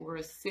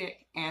were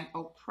sick and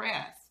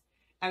oppressed.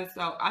 And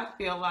so I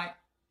feel like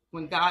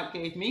when God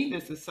gave me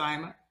this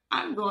assignment,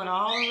 I'm going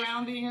all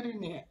around the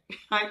internet.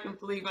 I can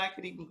believe I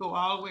could even go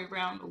all the way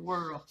around the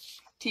world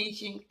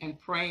teaching and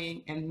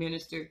praying and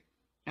minister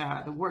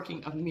the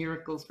working of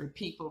miracles for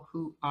people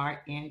who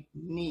are in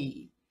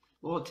need.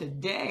 Well,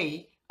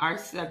 today our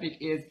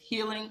subject is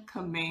healing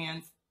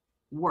commands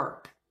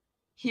work.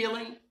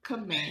 Healing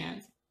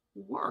commands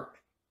work.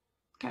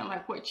 Kind of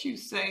like what you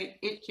say,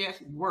 it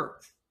just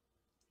works.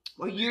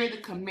 Well, you're the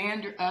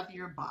commander of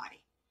your body.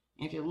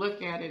 If you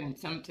look at it in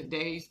some of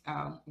today's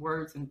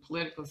words and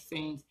political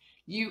scenes,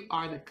 you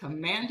are the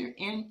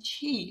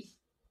commander-in-chief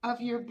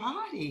of your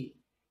body.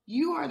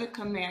 You are the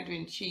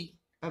commander-in-chief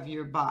of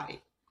your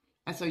body.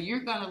 And so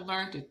you're going to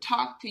learn to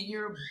talk to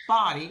your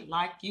body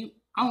like you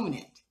own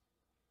it.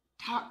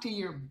 Talk to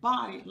your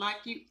body like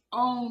you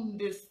own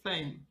this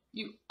thing.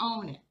 You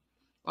own it.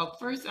 Well,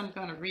 first I'm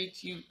going to read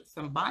you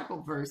some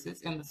Bible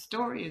verses, and the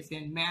story is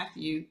in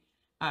Matthew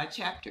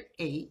chapter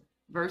 8,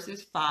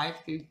 verses 5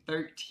 through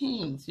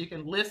 13. So you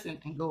can listen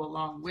and go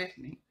along with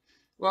me.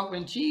 Well,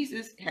 when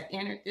Jesus had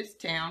entered this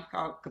town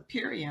called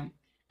Capernaum,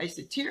 a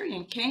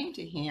centurion came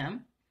to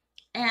him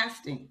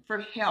asking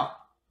for help.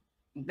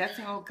 That's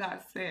all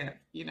God said.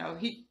 You know,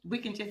 we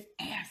can just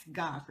ask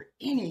God for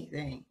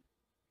anything.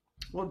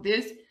 Well,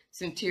 this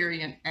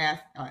centurion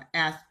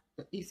asked,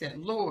 he said,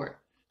 Lord,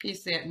 he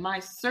said, my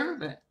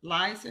servant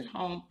lies at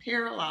home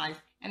paralyzed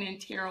and in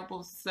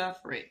terrible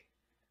suffering.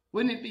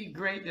 Wouldn't it be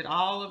great that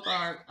all of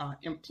our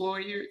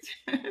employers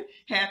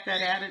had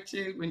that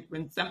attitude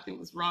when something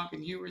was wrong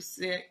and you were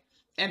sick,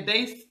 and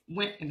they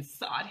went and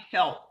sought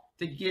help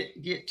to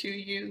get to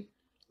you?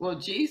 Well,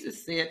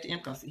 Jesus said to him,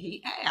 because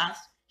he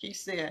asked, he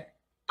said,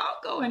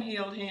 I'll go and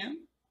heal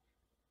him.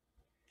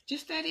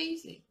 Just that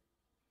easy.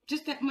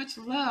 Just that much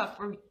love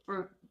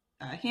for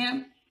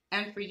him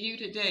and for you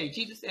today.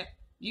 Jesus said,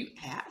 you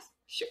asked?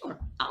 Sure,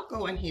 I'll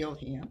go and heal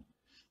him.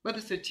 But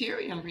the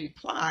centurion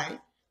replied,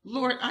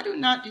 Lord, I do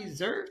not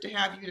deserve to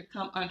have you to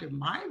come under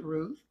my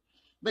roof,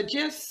 but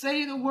just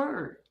say the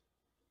word.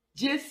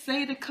 Just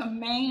say the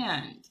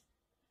command.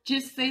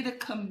 Just say the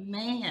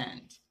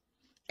command,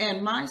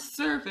 and my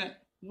servant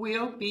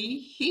will be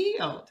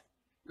healed.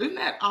 Isn't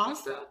that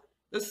awesome?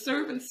 The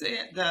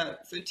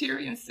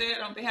centurion said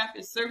on behalf of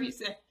his servant, he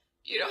said,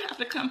 you don't have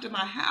to come to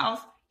my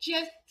house.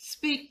 Just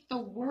speak the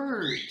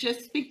word.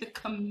 Just speak the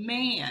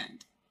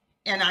command,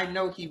 and I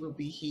know he will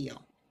be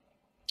healed.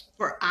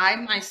 For I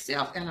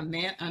myself am a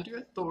man under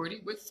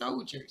authority with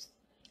soldiers.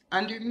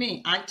 Under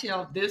me, I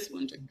tell this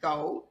one to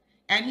go,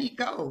 and he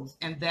goes,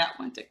 and that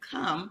one to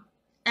come,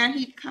 and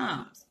he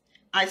comes.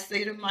 I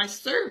say to my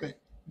servant,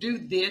 do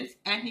this,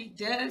 and he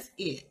does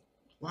it.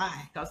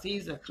 Why? Because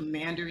he's a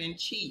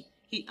commander-in-chief.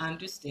 He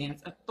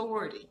understands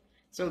authority.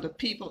 So the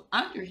people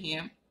under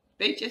him,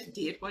 they just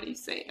did what he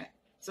said.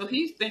 So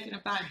he's thinking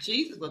about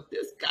Jesus. Well,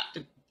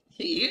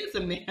 he is a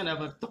man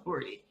of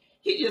authority.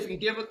 He just can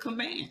give a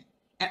command,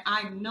 and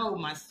I know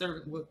my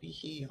servant will be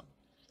healed.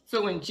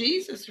 So when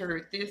Jesus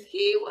heard this,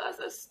 he was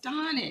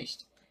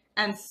astonished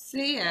and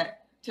said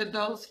to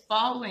those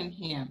following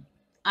him,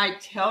 I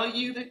tell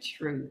you the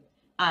truth,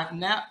 I've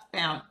not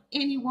found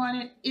anyone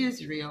in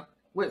Israel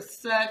with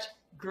such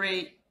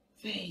great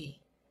faith.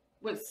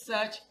 With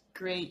such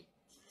great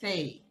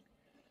faith.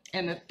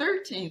 And the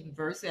 13th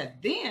verse said,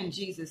 then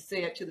Jesus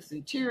said to the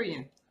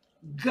centurion,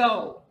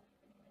 go.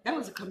 That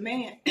was a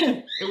command.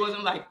 It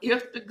wasn't like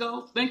if to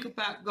go, think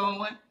about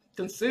going,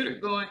 consider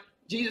going.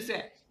 Jesus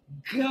said,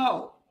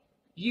 go.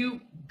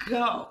 You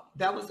go.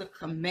 That was a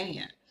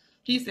command.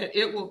 He said,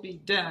 it will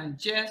be done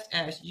just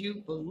as you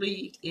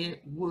believed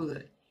it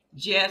would.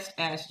 Just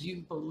as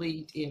you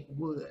believed it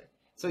would.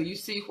 So you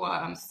see why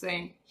I'm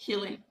saying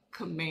healing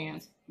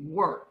commands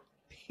work.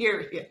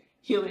 Period.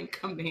 Healing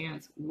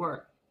commands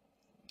work.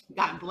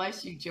 God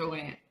bless you,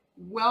 Joanne.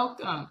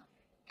 Welcome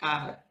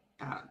to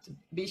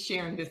be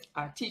sharing this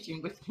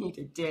teaching with me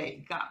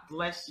today. God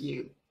bless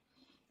you.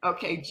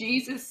 Okay,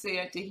 Jesus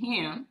said to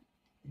him,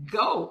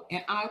 go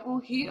and I will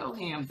heal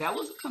him. That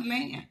was a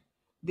command.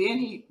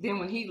 Then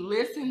when he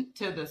listened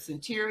to the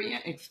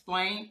centurion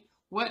explain,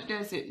 what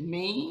does it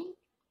mean?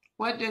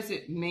 What does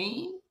it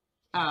mean?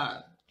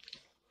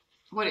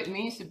 What it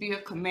means to be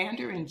a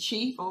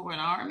commander-in-chief over an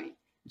army?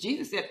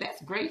 Jesus said,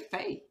 that's great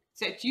faith.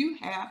 Said, you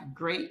have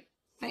great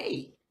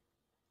faith.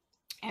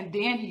 And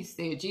then he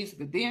said, Jesus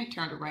then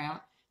turned around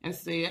and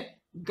said,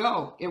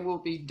 go, it will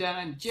be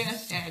done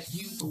just as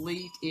you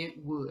believed it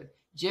would.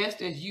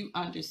 Just as you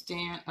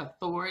understand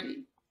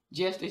authority,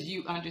 just as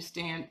you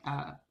understand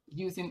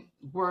using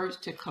words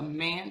to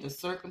command the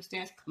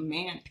circumstance,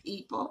 command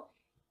people,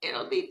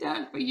 it'll be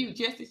done for you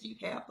just as you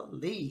have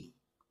believed.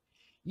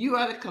 You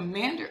are the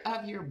commander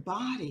of your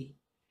body.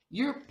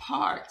 Your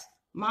parts,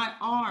 my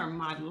arm,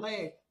 my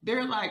leg,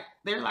 they're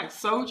like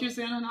soldiers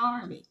in an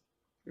army.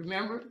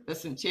 Remember the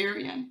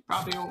centurion,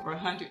 probably over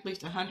 100, at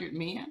least 100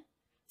 men.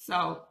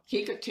 So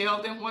he could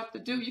tell them what to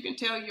do. You can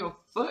tell your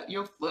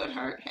foot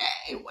hurt.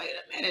 Hey, wait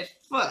a minute,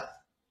 foot.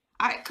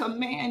 I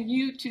command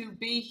you to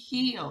be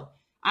healed.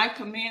 I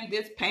command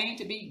this pain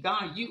to be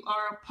gone. You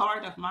are a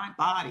part of my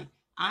body.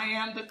 I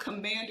am the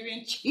commander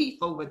in chief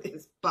over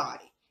this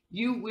body.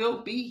 You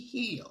will be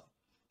healed.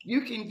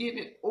 You can give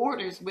it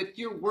orders with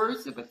your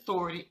words of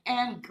authority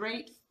and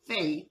great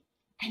faith.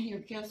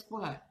 And guess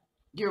what?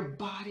 Your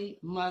body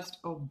must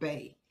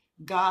obey.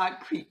 God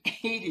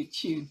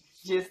created you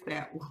just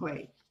that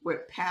way,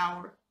 with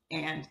power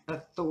and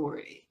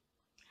authority.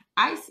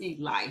 I see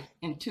life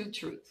in two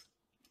truths.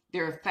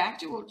 There are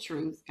factual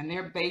truths, and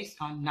they're based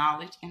on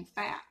knowledge and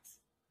facts.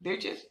 They're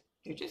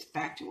just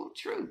factual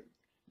truth.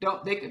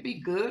 They could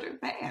be good or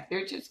bad.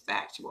 They're just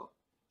factual.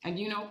 And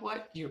you know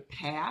what? Your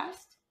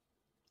past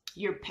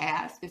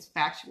is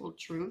factual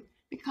truth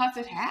because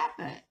it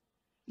happened.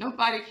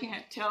 Nobody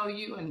can't tell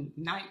you in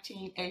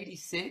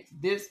 1986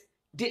 this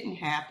didn't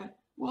happen.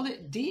 Well,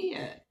 it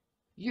did.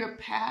 Your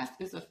past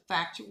is a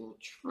factual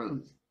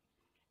truth.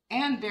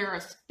 And there are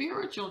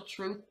spiritual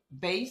truth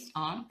based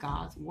on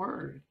God's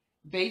word,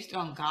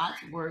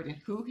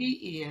 and who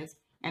he is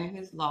and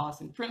his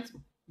laws and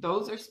principles.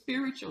 Those are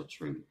spiritual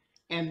truth.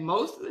 And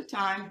most of the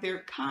time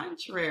they're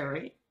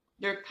contrary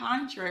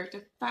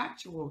to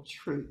factual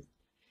truth.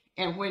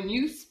 And when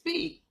you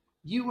speak,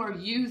 you are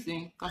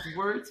using, because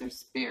words are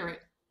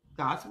spirit,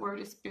 God's word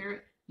is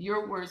spirit,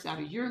 your words out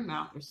of your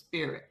mouth are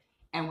spirit.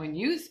 And when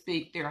you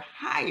speak, they're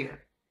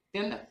higher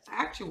than the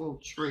factual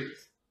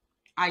truth.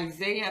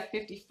 Isaiah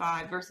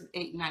 55 verses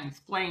 8 and 9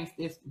 explains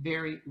this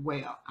very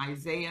well.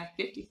 Isaiah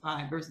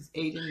 55 verses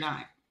 8 and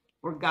 9,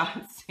 where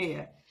God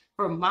said,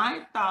 "For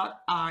my thoughts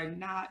are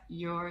not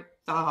your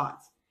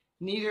thoughts,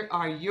 neither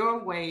are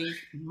your ways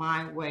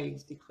my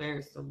ways,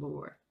 declares the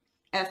Lord.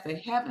 As the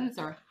heavens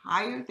are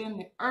higher than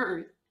the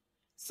earth,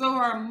 so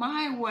are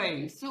my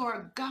ways, so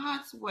are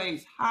God's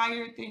ways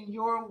higher than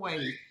your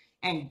ways,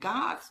 and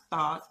God's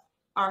thoughts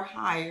are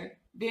higher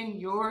than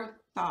your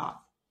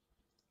thoughts."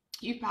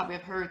 You probably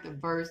have heard the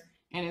verse,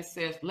 and it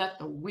says, "Let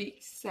the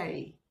weak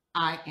say,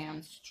 I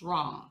am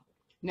strong."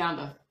 Now,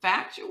 the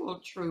factual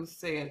truth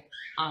said,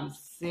 I'm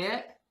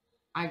sick.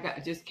 I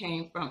had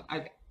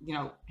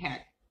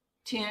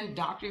 10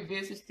 doctor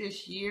visits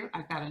this year.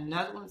 I got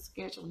another one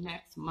scheduled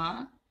next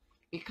month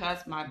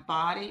because my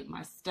body,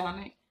 my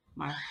stomach,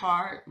 my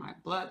heart, my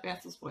blood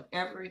vessels,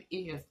 whatever it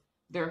is,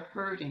 they're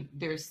hurting,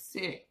 they're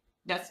sick.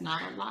 That's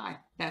not a lie.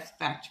 That's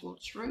factual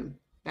truth.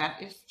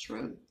 That is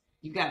true.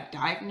 You got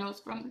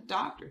diagnosed from the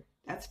doctor.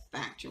 That's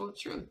factual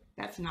truth.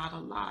 That's not a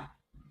lie.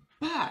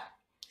 But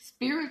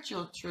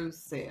spiritual truth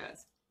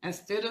says,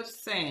 instead of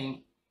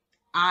saying,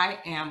 I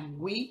am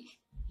weak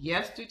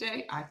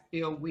yesterday, I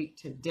feel weak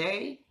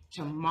today,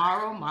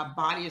 tomorrow my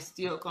body is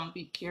still going to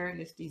be carrying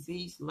this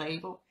disease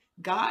label,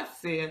 God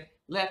said,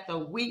 let the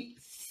weak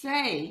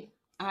say,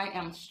 I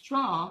am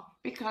strong,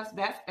 because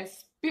that's a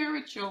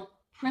spiritual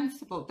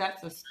principle.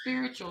 That's a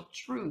spiritual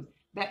truth.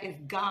 That is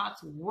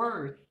God's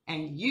word,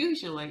 and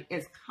usually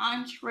is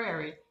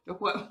contrary to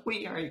what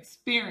we are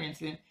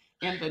experiencing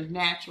in the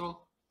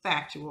natural,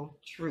 factual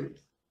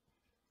truth.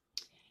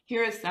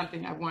 Here is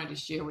something I wanted to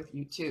share with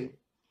you too.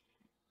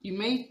 You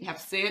may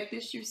have said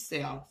this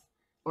yourself,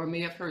 or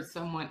may have heard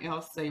someone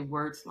else say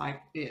words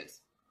like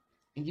this,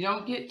 and you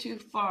don't get too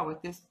far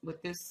with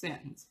this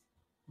sentence.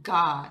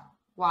 God,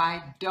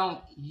 why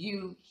don't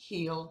you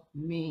heal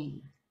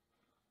me?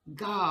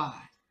 God,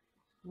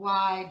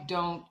 why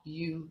don't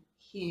you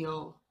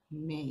heal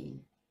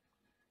me?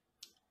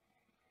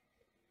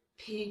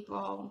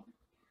 People,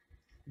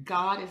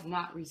 God is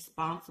not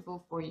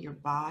responsible for your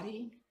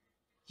body.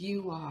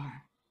 You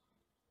are.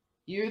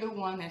 You're the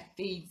one that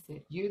feeds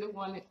it. You're the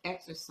one that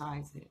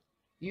exercises it.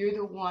 You're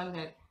the one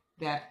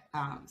that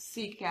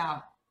seek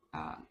out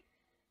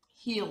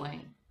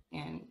healing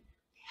and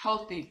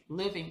healthy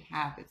living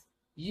habits.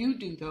 You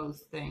do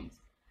those things.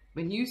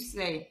 When you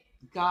say,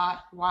 God,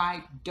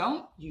 why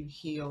don't you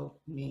heal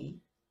me?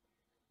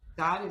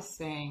 God is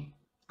saying,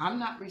 I'm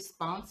not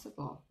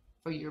responsible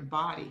for your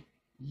body.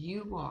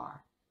 You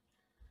are.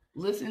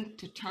 Listen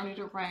to Turn It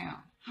Around.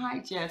 Hi,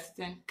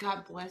 Justin.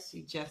 God bless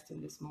you,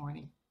 Justin, this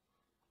morning.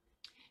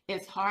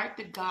 It's hard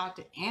for God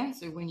to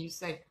answer when you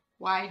say,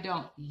 why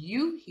don't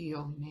you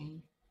heal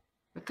me?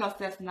 Because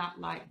that's not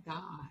like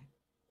God.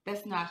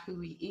 That's not who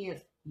he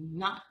is,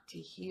 not to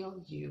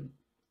heal you.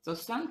 So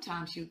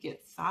sometimes you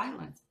get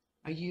silence,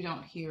 or you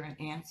don't hear an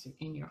answer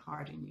in your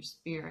heart and your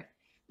spirit,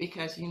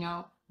 because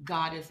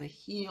God is a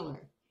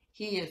healer.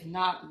 He is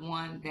not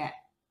one that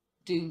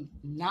do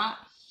not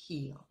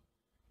heal,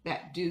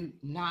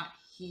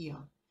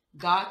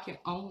 God can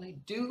only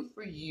do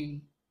for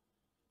you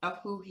of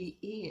who he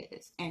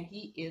is, and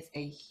he is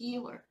a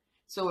healer.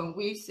 So when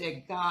we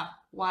say, God,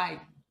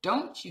 why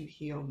don't you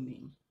heal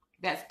me?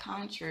 That's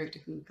contrary to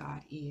who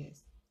God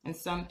is. And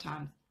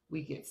sometimes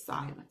we get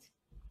silence.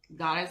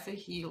 God is a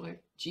healer.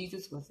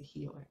 Jesus was a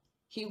healer.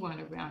 He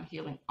went around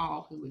healing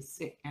all who was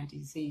sick and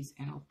diseased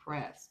and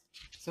oppressed.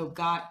 So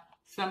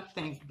some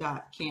things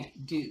God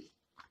can't do.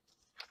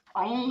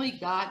 Only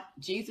God,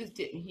 Jesus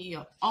didn't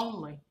heal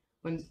only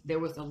when there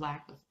was a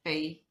lack of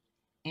faith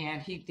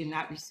and he did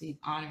not receive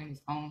honor in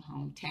his own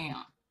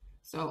hometown.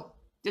 So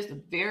Just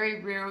a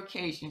very rare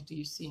occasions do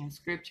you see in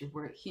scripture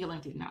where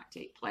healing did not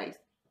take place.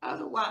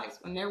 Otherwise,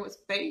 when there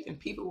was faith and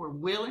people were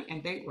willing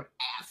and they were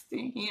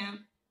asking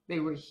him, they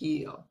were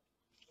healed.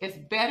 It's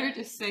better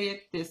to say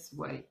it this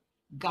way: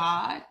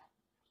 God,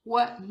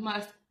 what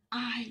must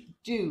I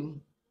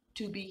do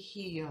to be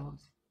healed?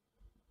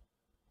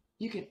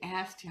 You can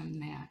ask him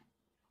that.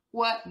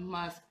 What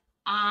must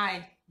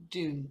I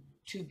do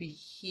to be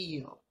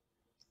healed?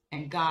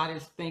 And God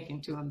is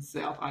thinking to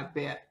himself, I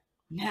bet,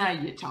 now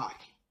you're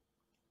talking.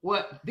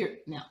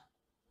 Now,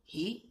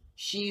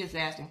 she is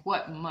asking,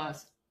 what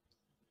must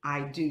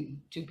I do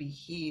to be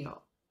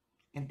healed?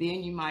 And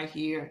then you might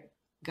hear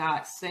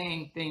God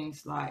saying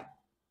things like,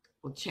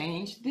 well,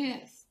 change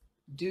this,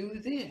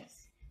 do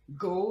this,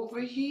 go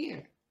over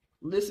here,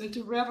 listen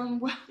to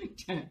Reverend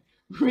Wellington,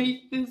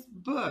 read this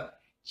book,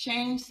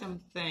 change some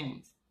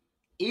things,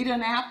 eat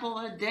an apple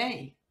a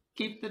day,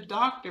 keep the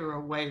doctor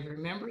away.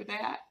 Remember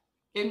that?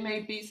 It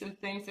may be some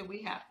things that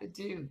we have to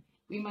do.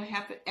 We may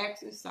have to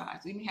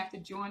exercise. We may have to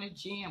join a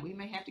gym. We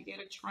may have to get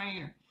a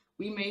trainer.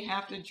 We may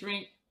have to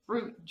drink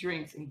fruit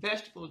drinks and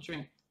vegetable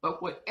drinks.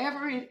 But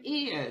whatever it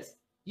is,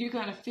 you're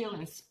going to feel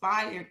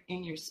inspired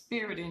in your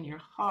spirit, in your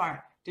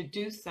heart, to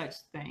do such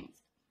things.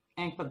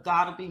 And for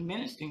God will be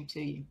ministering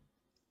to you.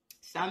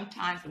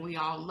 Sometimes, and we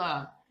all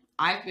love,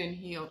 I've been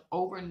healed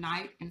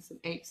overnight in some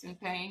aches and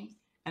pains,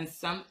 and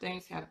some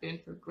things have been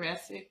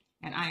progressive,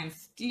 and I am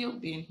still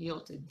being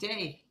healed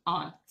today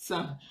on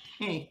some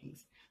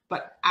things.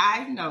 But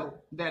I know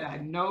that I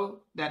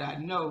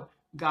know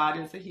God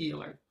is a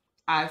healer.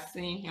 I've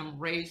seen him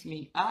raise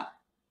me up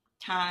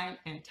time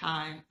and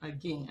time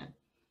again.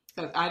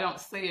 Because I don't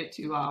say it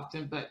too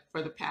often, but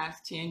for the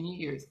past 10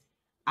 years,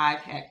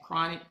 I've had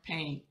chronic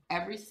pain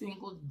every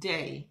single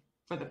day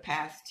for the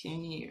past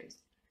 10 years.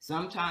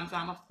 Sometimes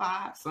I'm a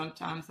 5,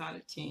 sometimes out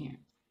of 10.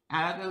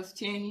 Out of those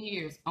 10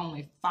 years,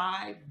 only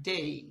 5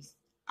 days,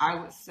 I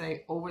would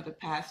say over the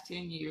past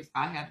 10 years,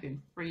 I have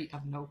been free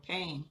of no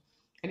pain.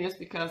 And it's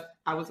because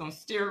I was on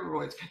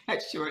steroids for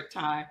that short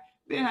time.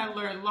 Then I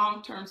learned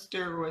long-term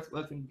steroids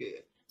wasn't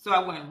good. So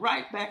I went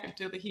right back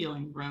into the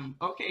healing room.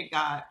 Okay,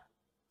 God,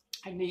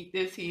 I need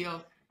this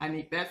healed. I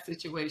need that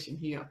situation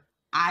healed.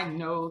 I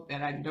know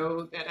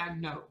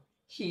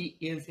he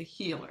is a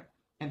healer.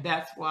 And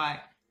that's why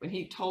when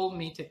he told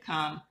me to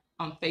come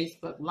on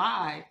Facebook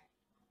Live,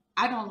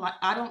 I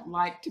don't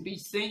like to be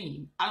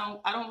seen. I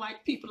don't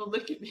like people to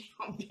look at me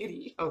on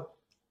video.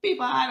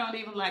 I don't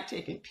even like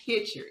taking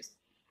pictures.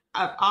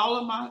 Of all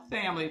of my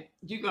family,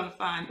 you're going to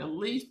find the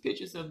least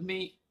pictures of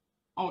me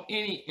at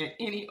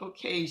any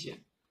occasion.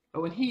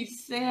 But when he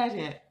said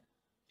it,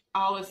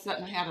 all of a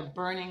sudden I had a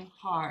burning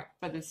heart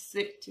for the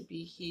sick to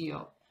be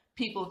healed,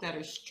 people that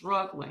are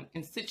struggling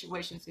in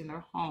situations in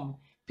their home,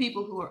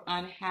 people who are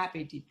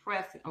unhappy,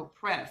 depressed, and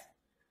oppressed.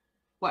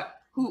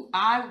 Who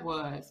I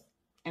was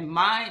and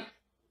my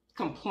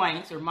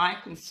complaints or my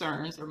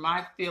concerns or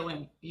my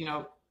feeling,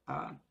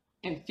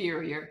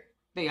 inferior,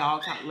 they all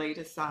got laid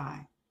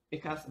aside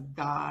because of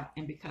God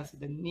and because of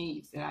the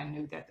needs that I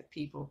knew that the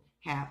people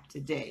have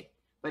today.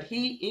 But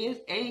he is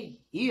a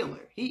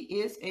healer. He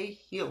is a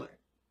healer.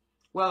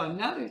 Well,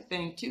 another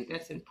thing, too,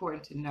 that's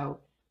important to know,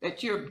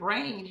 that your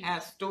brain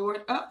has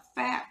stored up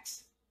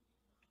facts,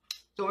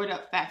 stored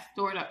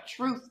up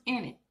truth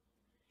in it.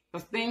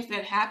 Because things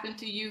that happen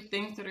to you,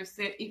 things that are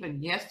said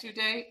even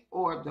yesterday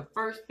or the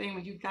first thing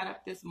when you got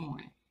up this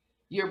morning,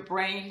 your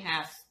brain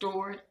has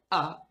stored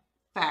up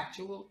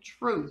factual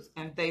truths,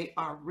 and they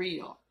are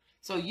real.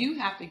 So you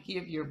have to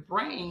give your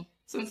brain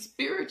some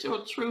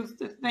spiritual truths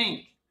to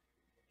think.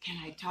 Can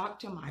I talk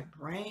to my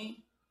brain?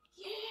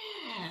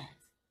 Yes.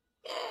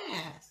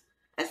 Yes.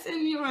 That's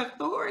in your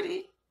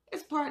authority.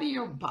 It's part of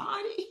your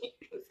body.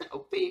 So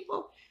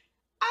people,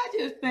 I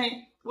just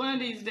think one of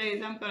these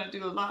days I'm going to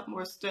do a lot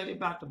more study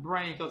about the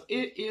brain because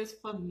it is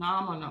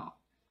phenomenal.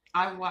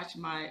 I watched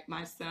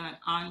my son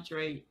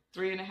Andre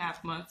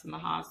 3.5 months in the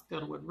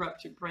hospital with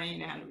ruptured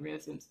brain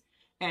aneurysms,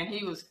 and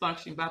he was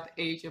functioning about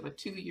the age of a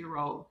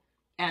 2-year-old.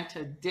 And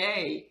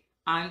today,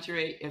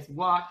 Andre is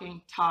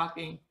walking,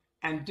 talking,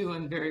 and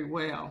doing very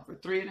well. For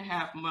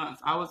 3.5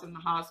 months, I was in the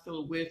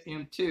hospital with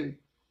him too.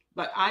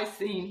 But I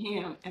seen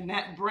him, and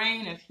that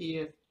brain of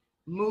his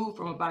moved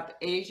from about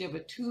the age of a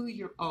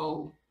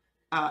 2-year-old.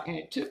 And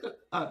it took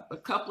a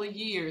couple of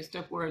years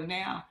to where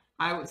now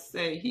I would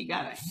say he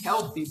got a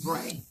healthy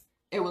brain.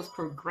 It was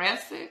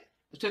progressive.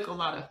 It took a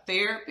lot of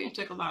therapy. It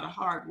took a lot of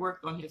hard work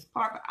on his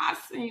part. But I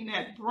seen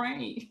that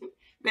brain,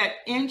 that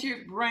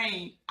injured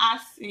brain, I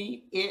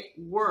seen it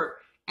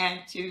work and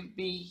to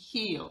be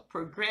healed.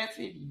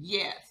 Progressive,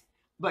 yes,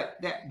 but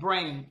that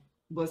brain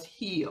was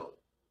healed.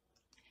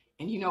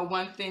 And you know,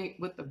 one thing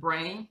with the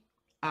brain,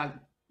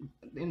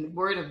 in the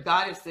Word of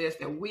God, it says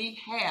that we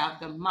have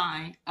the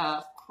mind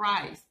of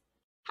Christ.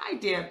 Hi,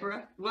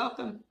 Deborah.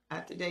 Welcome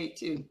today,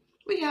 too.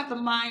 We have the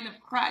mind of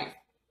Christ.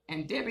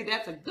 And Debbie,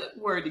 that's a good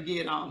word to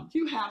get on.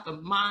 You have the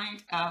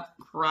mind of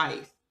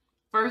Christ.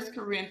 1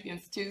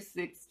 Corinthians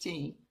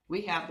 2:16,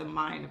 we have the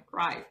mind of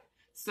Christ.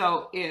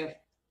 So if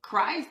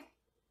Christ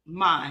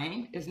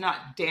mind is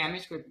not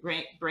damaged with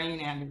brain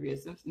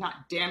aneurysms,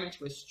 not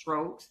damaged with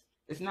strokes,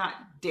 it's not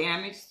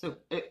damaged to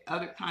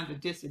other kinds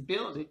of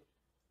disability,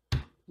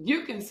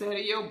 you consider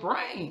your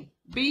brain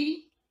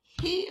be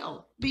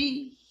healed,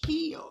 be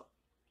healed.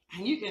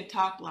 And you can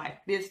talk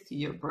like this to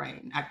your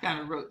brain. I kind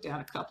of wrote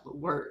down a couple of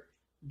words.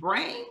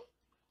 Brain,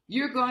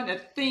 you're going to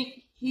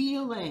think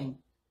healing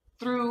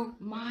through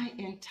my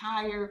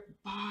entire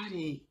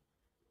body.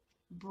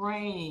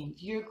 Brain,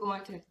 you're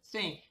going to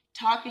think.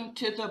 Talking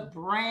to the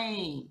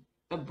brain.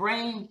 The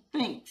brain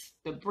thinks.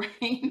 The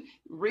brain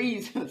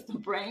reasons. The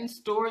brain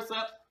stores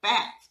up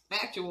facts,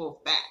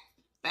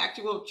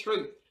 factual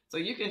truth. So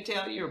you can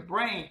tell your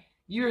brain,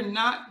 you're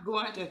not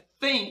going to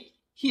think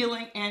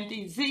healing and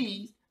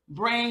disease.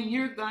 Brain,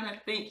 you're going to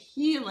think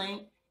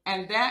healing,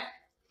 and that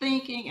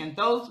thinking and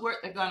those words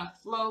are going to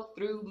flow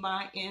through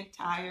my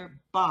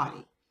entire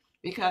body,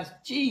 because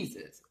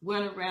Jesus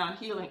went around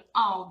healing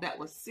all that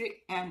was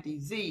sick and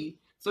diseased.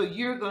 So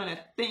you're going to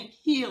think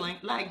healing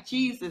like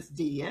Jesus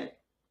did.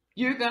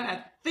 You're going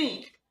to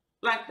think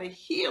like the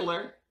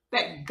healer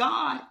that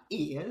God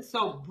is.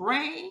 So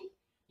brain,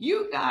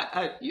 you're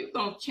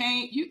going to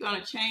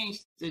change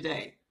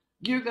today.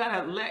 You're going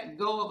to let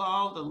go of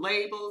all the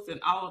labels and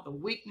all of the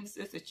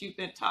weaknesses that you've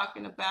been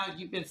talking about.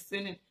 You've been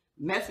sending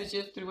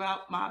messages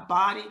throughout my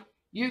body.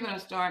 You're going to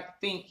start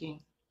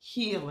thinking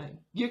healing.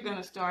 You're going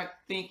to start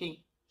thinking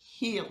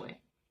healing.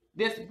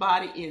 This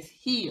body is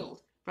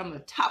healed from the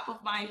top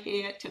of my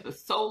head to the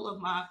sole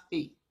of my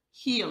feet.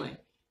 Healing.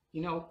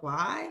 You know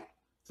why?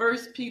 1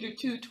 Peter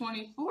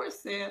 2:24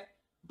 said,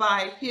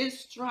 by his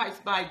stripes,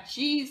 by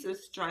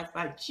Jesus' stripes,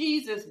 by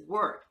Jesus'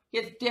 work,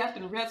 his death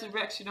and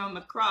resurrection on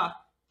the cross,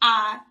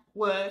 I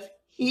was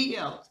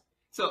healed.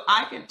 So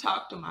I can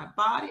talk to my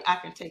body. I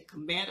can take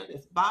command of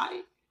this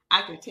body.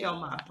 I can tell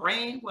my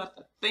brain what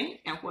to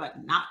think and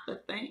what not to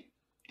think.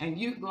 And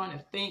you're going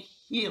to think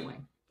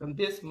healing from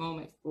this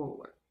moment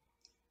forward.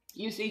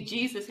 You see,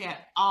 Jesus had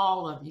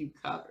all of you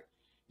covered.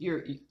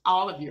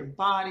 All of your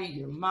body,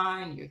 your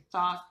mind, your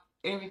thoughts,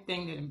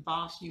 everything that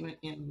involves you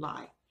in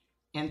life.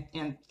 And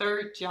in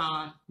 3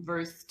 John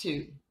verse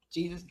 2,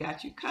 Jesus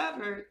got you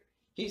covered.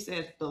 He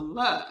says,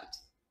 beloved,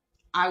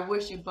 I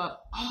wish above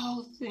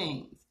all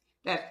things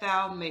that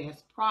thou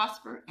mayest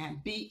prosper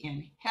and be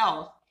in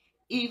health,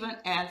 even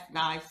as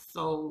thy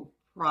soul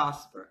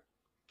prosper.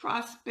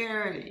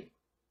 Prosperity.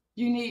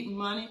 You need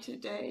money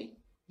today.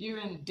 You're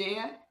in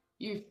debt.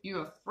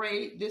 You're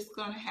afraid this is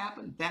going to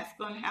happen, that's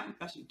going to happen,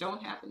 because you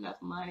don't have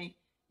enough money.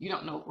 You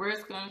don't know where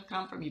it's going to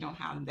come from. You don't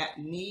have that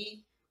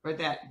need or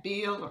that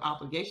bill or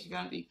obligation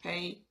going to be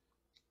paid.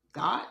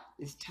 God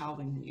is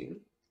telling you,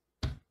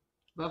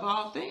 above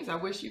all things, I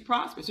wish you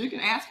prosper. So you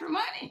can ask for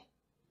money.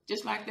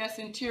 Just like that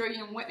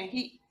centurion went and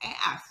he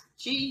asked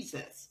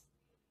Jesus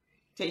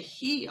to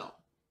heal.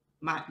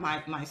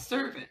 My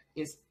servant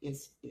is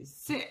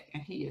sick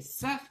and he is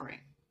suffering.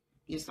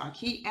 Just like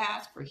he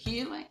asked for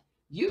healing,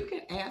 you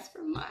can ask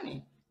for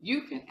money.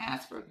 You can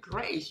ask for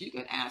grace. You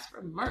can ask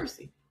for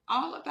mercy.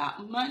 All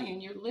about money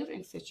in your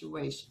living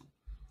situation.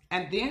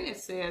 And then it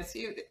says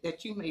here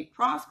that you may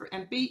prosper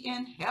and be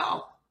in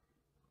health.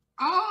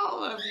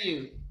 All of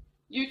you.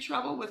 You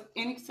trouble with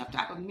some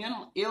type of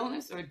mental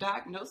illness or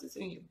diagnosis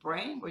in your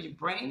brain, where your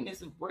brain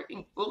isn't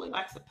working fully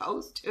like it's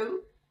supposed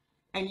to,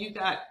 and you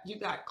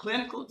got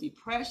clinical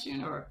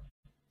depression or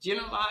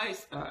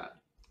generalized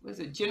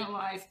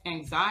generalized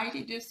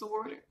anxiety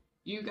disorder.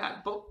 You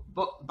got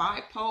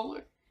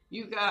bipolar.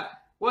 You got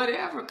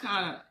whatever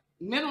kind of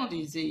mental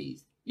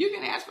disease. You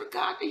can ask for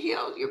God to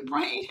heal your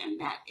brain in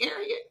that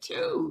area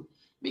too,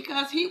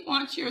 because he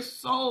wants your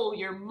soul,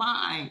 your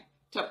mind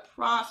to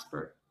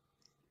prosper.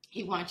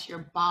 He wants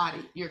your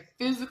body, your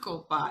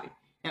physical body,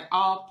 and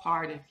all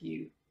part of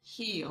you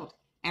healed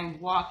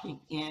and walking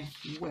in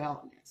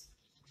wellness.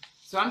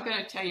 So I'm going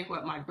to tell you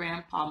what my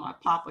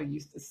papa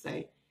used to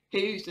say.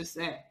 He used to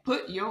say,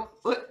 put your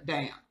foot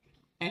down.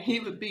 And he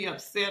would be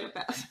upset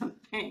about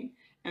something.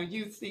 And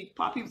you see,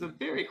 Papa, he was a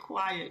very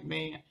quiet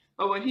man.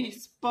 But when he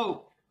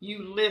spoke,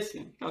 you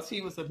listened, because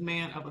he was a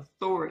man of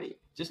authority,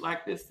 just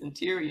like this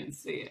centurion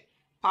said.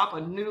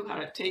 Papa knew how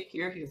to take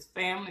care of his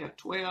family of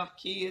 12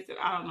 kids and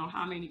I don't know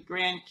how many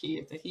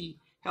grandkids that he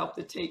helped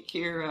to take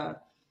care of.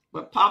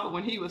 But Papa,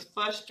 when he was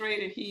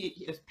frustrated,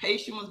 his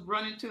patience was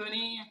running to an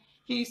end,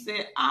 he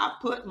said, I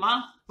put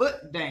my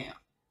foot down.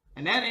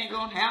 And that ain't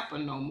going to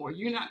happen no more.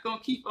 You're not going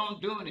to keep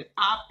on doing it.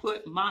 I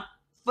put my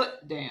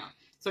foot down.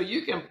 So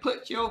you can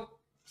put your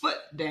foot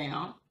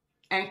down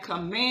and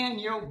command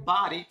your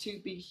body to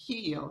be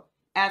healed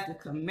as the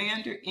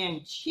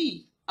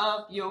commander-in-chief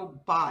of your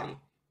body.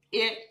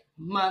 It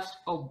must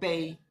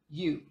obey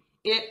you.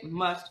 It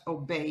must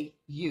obey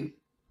you.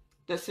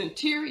 The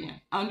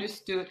centurion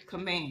understood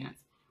commands.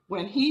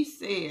 When he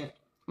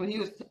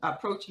was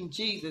approaching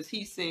Jesus,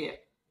 he said,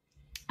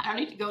 I don't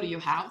need to go to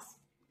your house.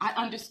 I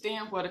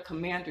understand what a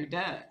commander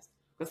does,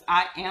 because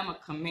I am a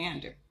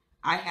commander.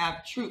 I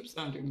have troops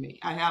under me.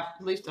 I have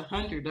at least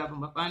 100 of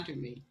them up under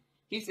me.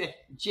 He said,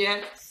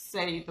 just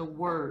say the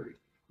word,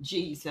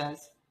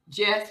 Jesus.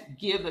 Just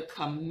give the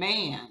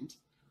command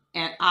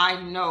and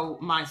I know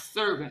my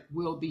servant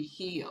will be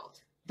healed.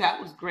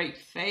 That was great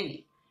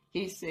faith.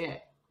 He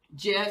said,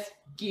 just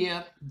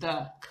give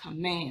the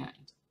command.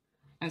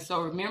 And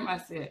so remember, I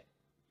said,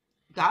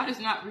 God is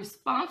not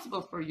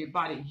responsible for your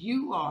body.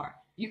 You are.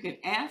 You can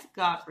ask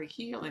God for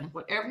healing.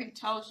 Whatever he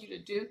tells you to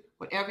do,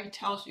 whatever he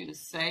tells you to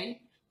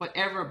say,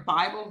 whatever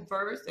Bible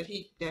verse that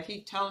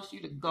he tells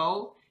you to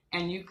go,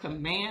 and you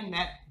command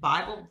that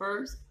Bible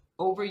verse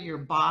over your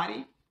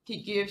body.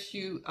 He gives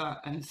you,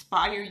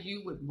 inspire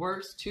you with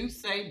words to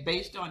say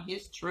based on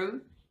his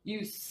truth.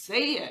 You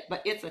say it,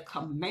 but it's a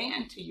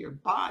command to your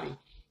body.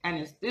 And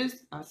as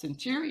this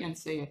centurion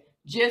said,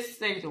 just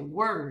say the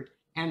word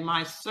and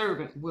my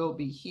servant will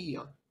be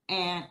healed.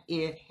 And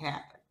it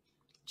happened.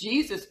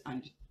 Jesus,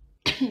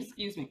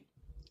 excuse me,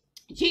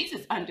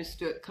 Jesus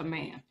understood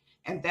command.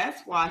 And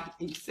that's why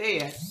he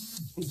said,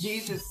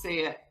 Jesus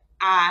said,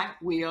 I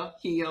will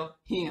heal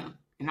him.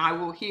 And I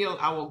will heal,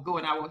 I will go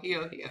and I will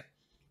heal him.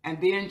 And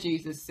then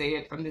Jesus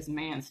said, from this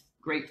man's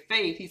great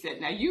faith, he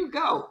said, now you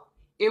go.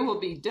 It will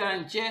be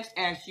done just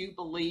as you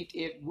believed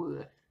it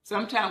would.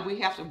 Sometimes we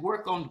have to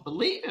work on the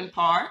believing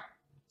part,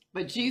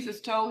 but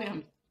Jesus told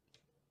him,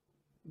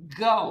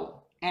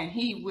 go and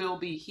he will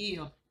be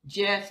healed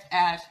just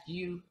as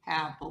you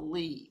have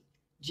believed.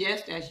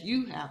 Just as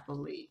you have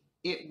believed,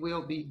 it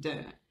will be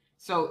done.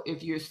 So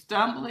if you're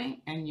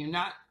stumbling and you're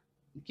not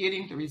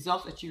getting the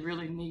results that you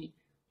really need,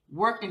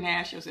 work and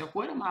ask yourself,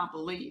 what am I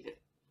believing?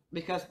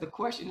 Because the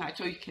question I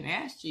told you can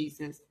ask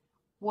Jesus,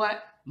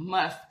 what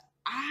must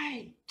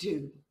I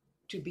do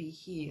to be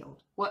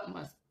healed? What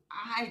must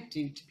I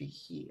do to be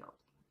healed?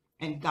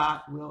 And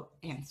God will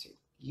answer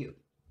you.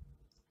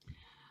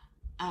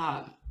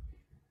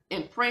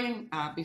 In praying